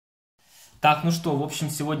Так, ну что, в общем,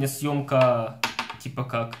 сегодня съемка, типа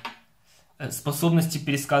как, способности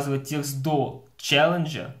пересказывать текст до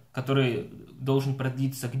челленджа, который должен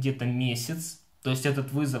продлиться где-то месяц. То есть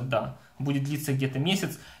этот вызов, да, будет длиться где-то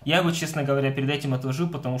месяц. Я его, честно говоря, перед этим отложил,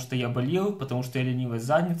 потому что я болел, потому что я ленивая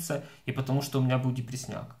задница и потому что у меня был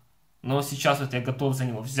депресняк. Но сейчас вот я готов за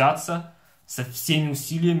него взяться со всеми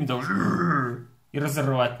усилиями и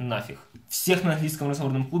разорвать нафиг. Всех на английском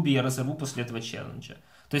разговорном клубе я разорву после этого челленджа.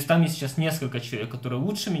 То есть там есть сейчас несколько человек, которые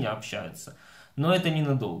лучше меня общаются, но это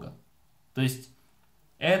ненадолго. То есть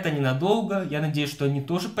это ненадолго. Я надеюсь, что они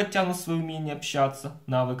тоже подтянут свое умение общаться,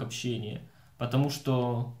 навык общения. Потому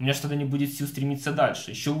что у меня что-то не будет сил стремиться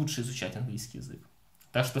дальше, еще лучше изучать английский язык.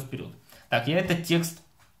 Так что вперед. Так, я этот текст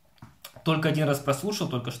только один раз прослушал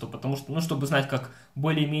только что, потому что, ну, чтобы знать, как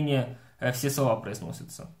более-менее все слова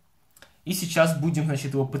произносятся. И сейчас будем,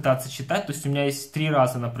 значит, его пытаться читать. То есть у меня есть 3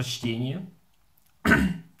 раза на прочтение.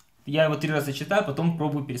 Я его 3 раза читаю, потом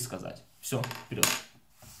пробую пересказать. Все, вперед.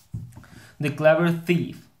 The clever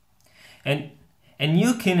thief. And a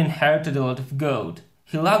new king inherited a lot of gold.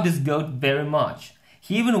 He loved his gold very much.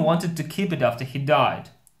 He even wanted to keep it after he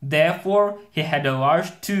died. Therefore, he had a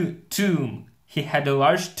large tomb. He had a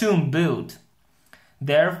large tomb built.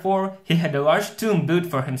 Therefore, he had a large tomb built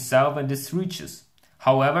for himself and his riches.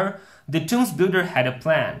 However, the tomb's builder had a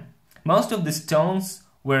plan. Most of the stones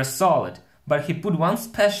were solid, but he put one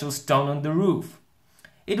special stone on the roof.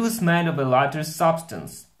 It was made of a lighter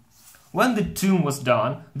substance. When the tomb was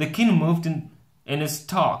done, the king moved in his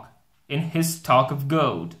stock of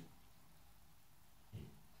gold.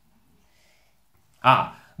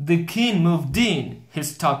 The king moved in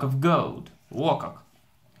his stock of gold. О как.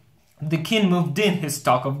 The king moved in his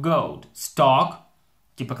stock of gold. Stock,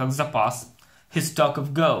 типа как запас. His stock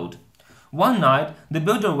of gold. One night, the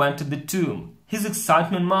builder went to the tomb. His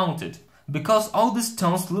excitement mounted, because all the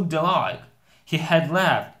stones looked alike. He had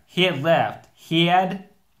left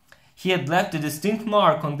a distinct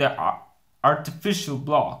mark on the artificial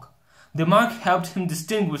block. The mark helped him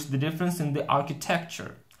distinguish the difference in the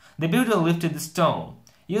architecture. The builder lifted the stone.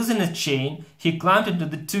 Using a chain, he climbed into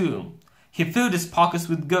the tomb. He filled his pockets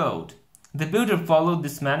with gold. The builder followed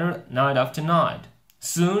this manner night after night.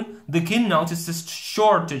 Soon, the king noticed a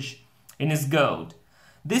shortage in his gold.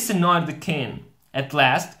 This annoyed the king. At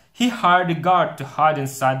last, he hired a guard to hide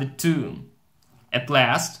inside the tomb. At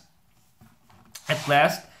last,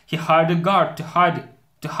 he hired a guard to hide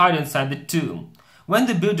inside the tomb. When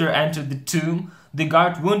the builder entered the tomb, the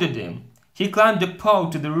guard wounded him. He climbed a pole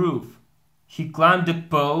to the roof.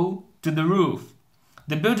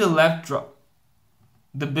 The builder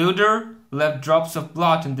left drops of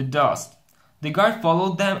blood in the dust. The guard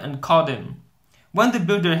followed them and caught him. When the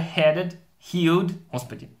builder healed, he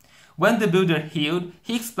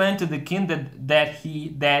explained to the king that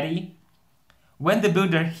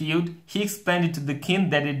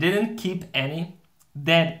he didn't keep any,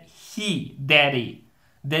 didn't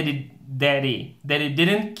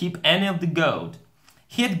keep any of the gold.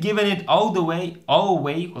 He had given it all away.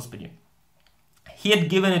 He had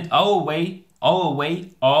given it all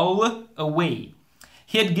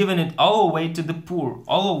away to the poor.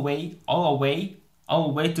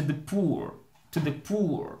 To the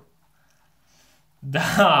poor.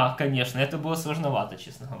 Да, конечно, это было сложновато,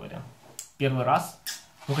 честно говоря. Первый раз.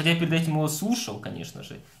 Но хотя я перед этим его слушал, конечно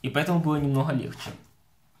же, и поэтому было немного легче.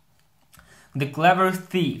 The clever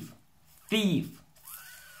thief. The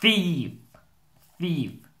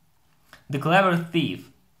clever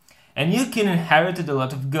thief. A new king inherited a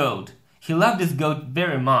lot of gold. He loved his gold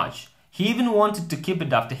very much. He even wanted to keep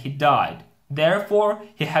it after he died. Therefore,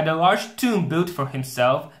 he had a large tomb built for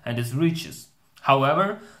himself and his riches.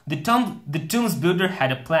 However, the tomb's builder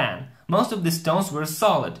had a plan. Most of the stones were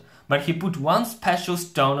solid, but he put one special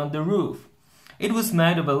stone on the roof. It was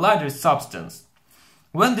made of a lighter substance.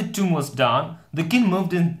 When the tomb was done, the king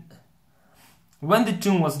moved in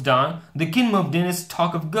his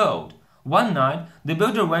stock of gold. One night, the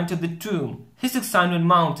builder went to the tomb. His excitement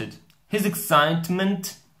mounted. His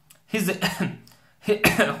excitement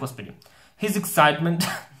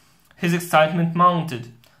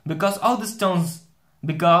mounted because all the stones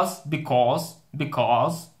because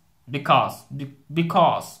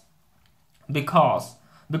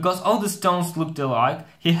all the stones looked alike.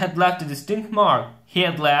 He had left a distinct mark.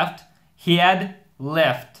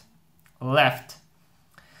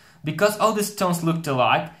 Because all the stones looked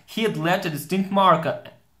alike, he had left a distinct mark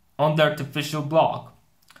on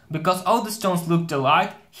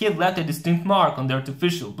the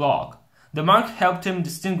artificial block. The mark helped him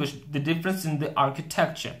distinguish the difference in the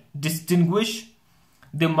architecture. The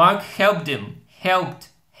mark helped him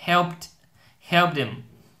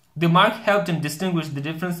The mark helped him distinguish the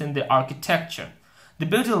difference in the architecture. The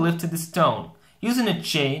builder lifted the stone. Using a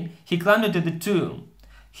chain, he climbed into the tomb.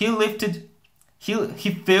 He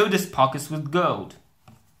filled his pockets with gold.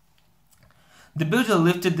 The builder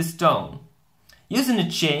lifted the stone. Using a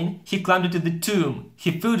chain, he climbed into the tomb.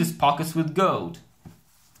 He filled his pockets with gold.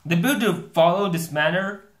 The builder followed this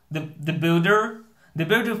manner. The builder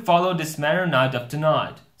followed this manner night after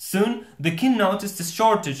night. Soon the king noticed a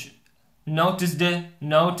shortage. Noticed the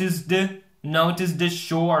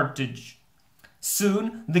shortage.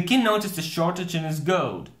 Soon the king noticed a shortage in his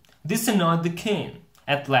gold. This annoyed the king.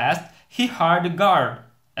 At last he hired a guard.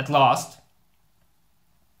 At last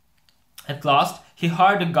he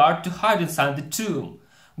hired a guard to hide inside the tomb.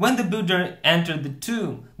 When the builder entered the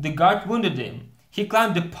tomb, the guard wounded him. He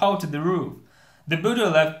climbed the pole to the roof. The builder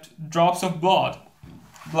left drops of blood.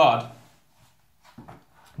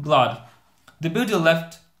 The builder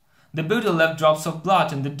left drops of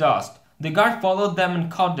blood in the dust. The guard followed them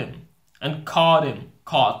and caught him. Caught him.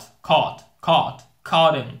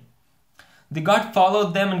 The guard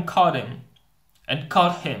followed them and caught him.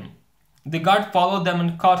 The guard followed them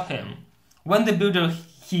and caught him. When the builder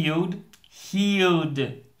healed.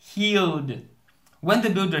 When the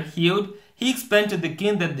builder healed, he explained to the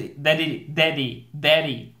king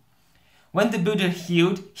When the builder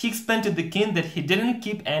healed, he explained to the king that he didn't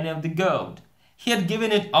keep any of the gold. He had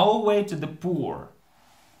given it all away to the poor.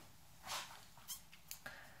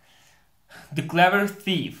 The clever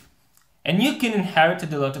thief. A new king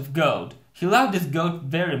inherited a lot of gold. He loved his gold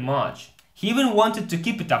very much. He even wanted to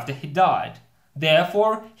keep it after he died.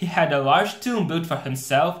 Therefore, he had a large tomb built for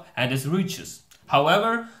himself and his riches.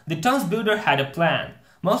 However, the tomb's builder had a plan.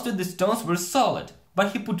 Most of the stones were solid,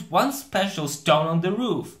 but he put one special stone on the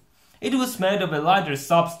roof. It was made of a lighter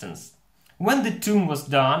substance. When the tomb was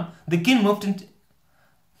done, the king moved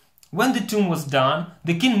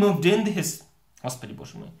in his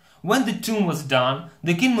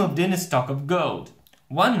stock of gold.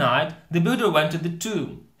 One night, the builder went to the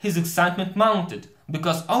tomb. His excitement mounted,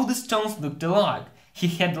 because all the stones looked alike. He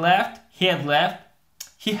had left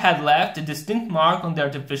a distinct mark on the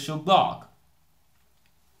artificial block.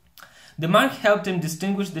 The mark helped him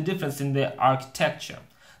distinguish the difference in the architecture.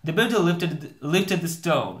 The builder lifted the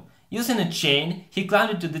stone. Using a chain, he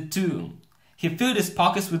climbed into the tomb. He filled his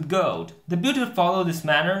pockets with gold. The builder followed this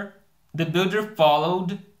manner. The builder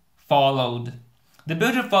followed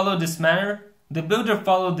this manner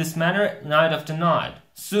night after night.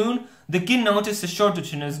 Soon, the king noticed a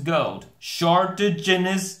shortage in his gold.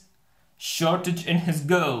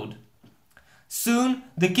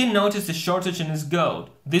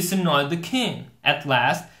 This annoyed the king. At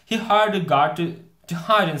last, he hired a guard to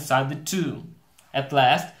hide inside the tomb.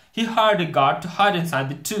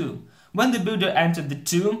 When the builder entered the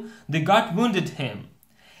tomb, the guard wounded him.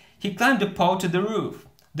 He climbed a pole to the roof.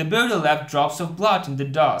 The builder left drops of blood in the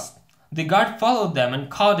dust. The guard followed them and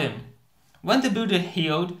caught him. When the builder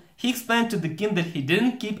healed, he explained to the king that he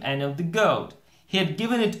didn't keep any of the gold. He had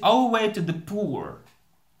given it all away to the poor.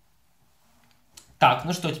 Так,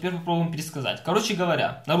 ну что, теперь попробуем пересказать. Короче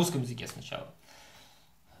говоря, на русском языке сначала.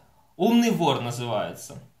 Умный вор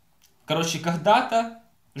называется. Короче, когда-то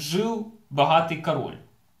жил богатый король.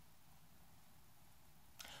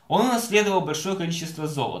 Он унаследовал большое количество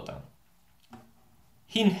золота.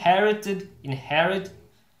 He inherited a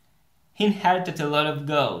lot of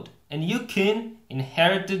gold. And you king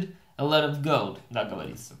inherited a lot of gold, да,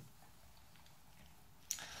 говорится.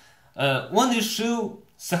 Он решил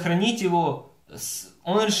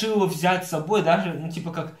его взять с собой, даже,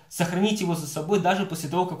 сохранить его за собой даже после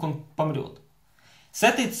того, как он помрет. С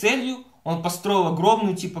этой целью он построил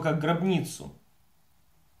огромную, гробницу.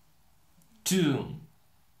 Tomb.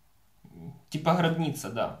 Гробница,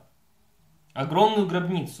 да. Огромную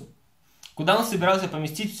гробницу, куда он собирался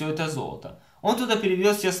поместить все это золото. Он туда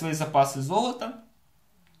перевез все свои запасы золота.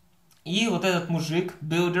 И вот этот мужик,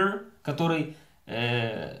 builder, который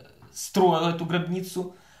строил эту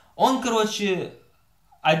гробницу, он,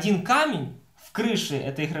 один камень в крыше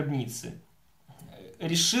этой гробницы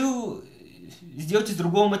решил сделать из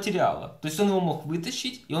другого материала. То есть он его мог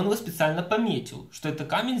вытащить, и он его специально пометил, что это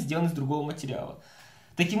камень сделан из другого материала.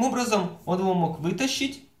 Таким образом, он его мог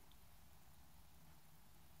вытащить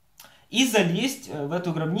и залезть в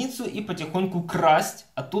эту гробницу и потихоньку красть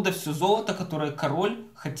оттуда все золото, которое король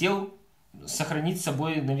хотел сохранить с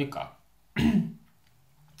собой на века.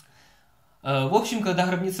 В общем, когда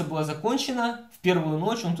гробница была закончена, в первую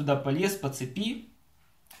ночь он туда полез по цепи,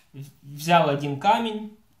 взял один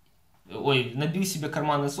камень, набил себе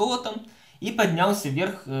карманы золотом и поднялся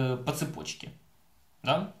вверх по цепочке.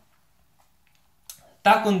 Да?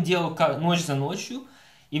 Так он делал ночь за ночью,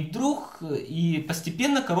 И вдруг, и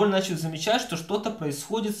постепенно король начал замечать, что что-то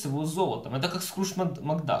происходит с его золотом. Это как Скрудж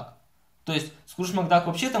Макдак. То есть Скрудж Макдак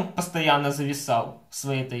вообще там постоянно зависал в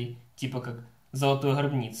своей этой, типа как золотой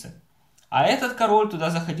гробнице. А этот король туда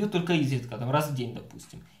заходил только изредка, там раз в день,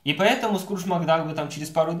 допустим. И поэтому Скрудж Макдак бы там через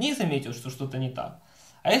пару дней заметил, что что-то не так.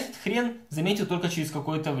 А этот хрен заметил только через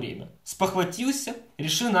какое-то время. Спохватился,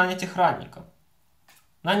 решил нанять охранника.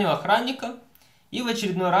 Нанял охранника и в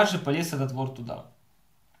очередной раз же полез этот вор туда.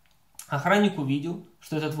 Охранник увидел,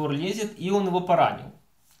 что этот вор лезет, и он его поранил.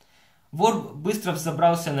 Вор быстро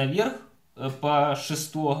взобрался наверх по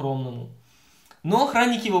шесту огромному. Но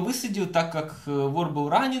охранник его высадил, так как вор был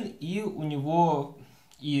ранен, и у него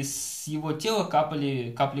из его тела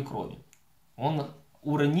капли крови. Он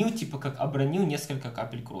уронил, типа как обронил несколько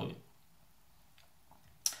капель крови.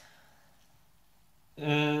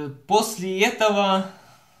 После этого,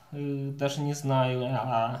 даже не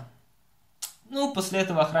знаю, после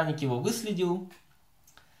этого охранник его выследил.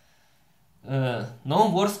 Но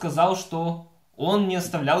вор сказал, что он не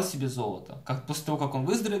оставлял себе золото. После того, как он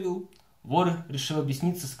выздоровел, вор решил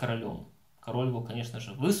объясниться с королем. Король его, конечно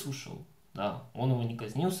же, выслушал. Да, он его не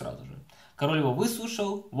казнил сразу же. Король его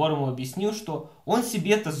выслушал, вор ему объяснил, что он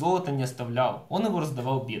себе это золото не оставлял. Он его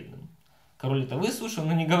раздавал бедным. Король это выслушал,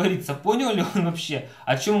 но не говорится, понял ли он вообще,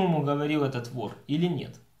 о чем ему говорил этот вор или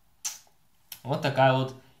нет. Вот такая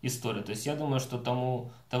вот история. То есть я думаю, что того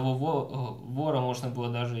вора можно было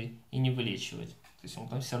даже и не вылечивать. То есть он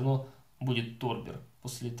там все равно будет торбер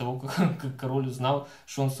после того, как король узнал,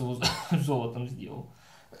 что он с его золотом сделал.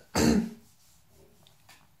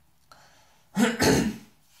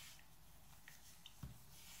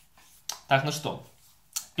 Так, ну что,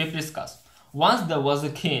 пересказ. Once there was a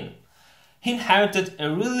king. He inherited a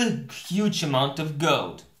really huge amount of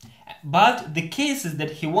gold. But the case is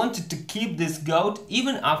that he wanted to keep this gold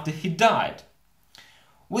even after he died.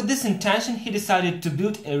 With this intention, he decided to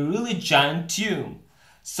build a really giant tomb.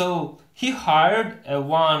 So he hired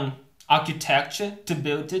one architecture to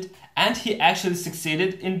build it, and he actually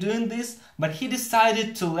succeeded in doing this, but he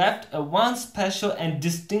decided to left one special and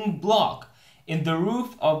distinct block in the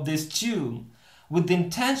roof of this tomb with the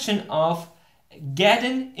intention of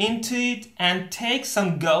getting into it and take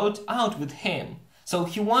some gold out with him. So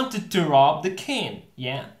he wanted to rob the king,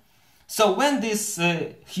 yeah? So when this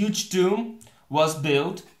huge tomb was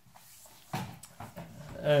built,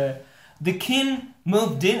 the king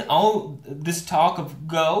moved in all the stock of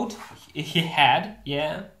gold he had,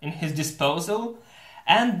 yeah, in his disposal,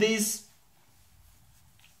 and this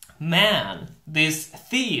man, this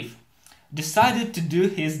thief, decided to do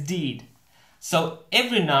his deed. So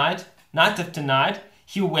every night, night after night,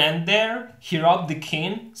 he went there, he robbed the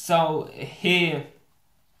king, so he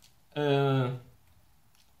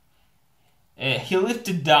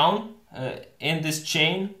lifted down in this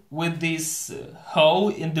chain with this hole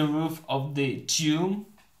in the roof of the tomb,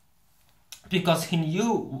 because he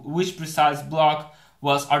knew which precise block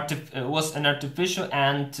was an artificial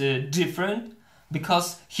and different,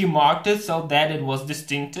 because he marked it so that it was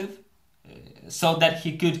distinctive, so that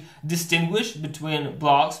he could distinguish between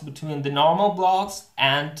blocks, between the normal blocks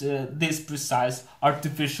and this precise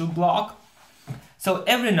artificial block. So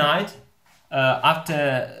every night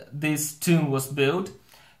after this tomb was built,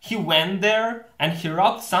 he went there and he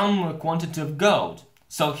robbed some quantity of gold.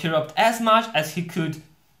 So he robbed as much as he could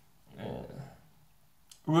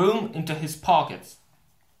room into his pockets.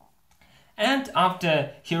 And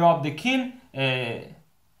after he robbed the king,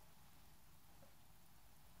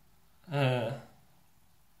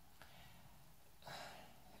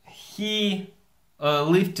 he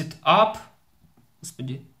lifted up.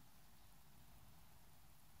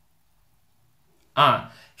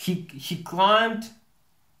 He climbed.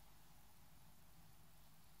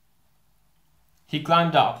 He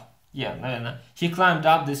climbed up. Yeah, наверное. He climbed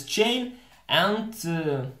up this chain and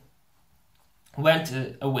went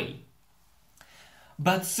away.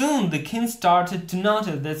 But soon the king started to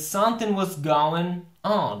notice that something was going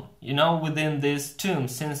on, within this tomb,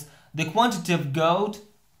 since the quantity of gold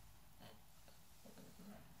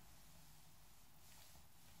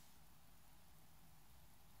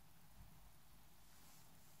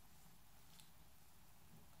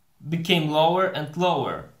became lower and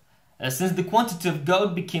lower. Since the quantity of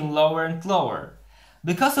gold became lower and lower.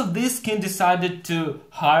 Because of this, king decided to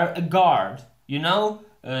hire a guard,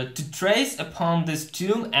 to trace upon this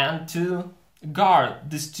tomb and to guard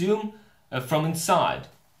this tomb from inside.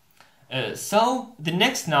 So the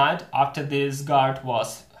next night, after this guard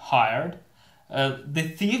was hired,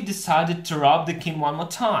 the thief decided to rob the king one more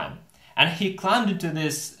time. And he climbed into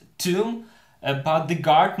this tomb, but the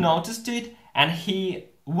guard noticed it and he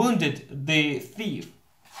wounded the thief.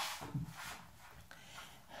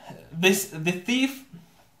 the thief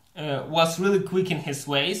was really quick in his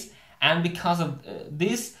ways, and because of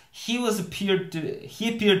this, he appeared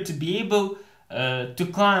to be able to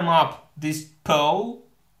climb up this pole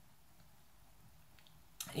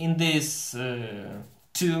in this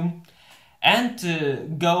tomb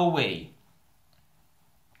and go away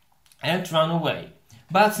and run away.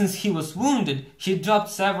 But since he was wounded, he dropped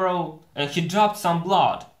some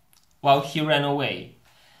blood while he ran away,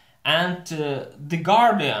 and the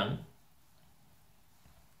guardian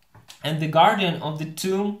of the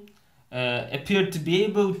tomb appeared to be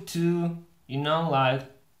able to,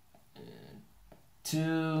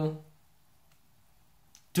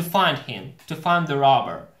 to find him, to find the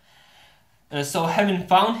robber. So having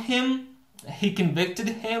found him, he convicted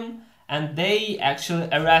him, and they actually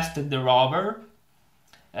arrested the robber.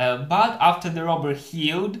 But after the robber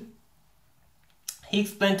healed, he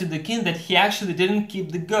explained to the king that he actually didn't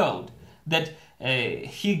keep the gold, that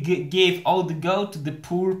he gave all the gold to the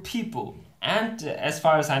poor people. And as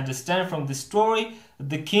far as I understand from the story,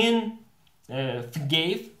 the king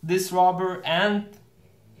forgave this robber, and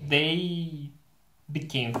they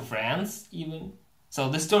became friends even. So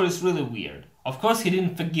the story is really weird. Of course he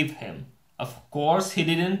didn't forgive him. Of course he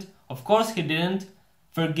didn't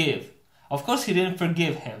forgive. Of course he didn't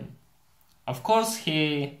forgive him. Of course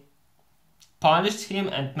he punished him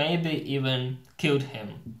and maybe even killed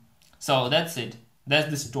him. So that's it. That's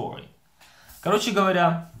the story. Короче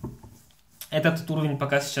говоря, этот уровень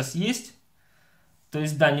пока сейчас есть. То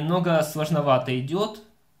есть, да, немного сложновато идет.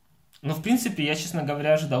 Но, в принципе, я, честно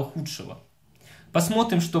говоря, ожидал худшего.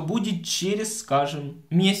 Посмотрим, что будет через, скажем,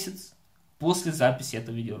 месяц после записи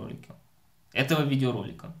этого видеоролика.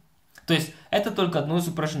 То есть, это только одно из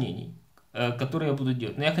упражнений, которые я буду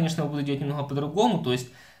делать. Но я, конечно, буду делать немного по-другому. То есть,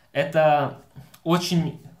 это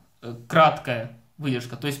очень краткая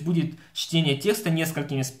выдержка. То есть, будет чтение текста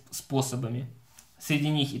несколькими способами. Среди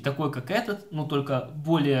них и такой, как этот, но только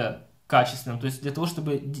более качественным. То есть, для того,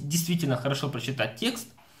 чтобы действительно хорошо прочитать текст,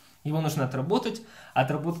 его нужно отработать.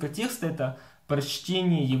 Отработка текста — это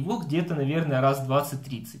прочтение его где-то, наверное, раз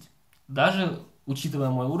 20-30. Даже учитывая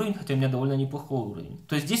мой уровень, хотя у меня довольно неплохой уровень.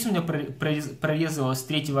 То есть здесь у меня прорезалась с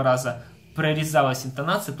третьего раза, прорезалась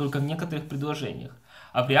интонация только в некоторых предложениях.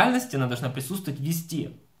 А в реальности она должна присутствовать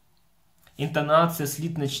везде. Интонация,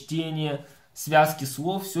 слитное чтение, связки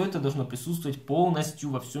слов, все это должно присутствовать полностью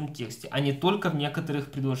во всем тексте, а не только в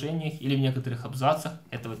некоторых предложениях или в некоторых абзацах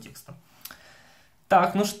этого текста.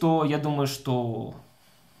 Так, ну что, я думаю, что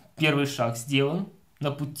первый шаг сделан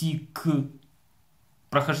на пути к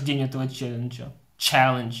прохождению этого челленджа.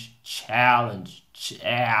 Challenge.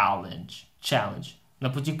 На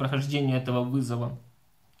пути к прохождению этого вызова.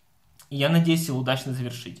 И я надеюсь его удачно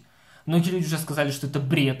завершить. Многие люди уже сказали, что это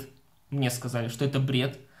бред. Мне сказали, что это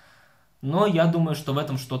бред. Но я думаю, что в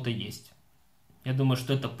этом что-то есть. Я думаю,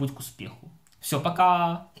 что это путь к успеху. Все,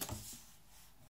 пока!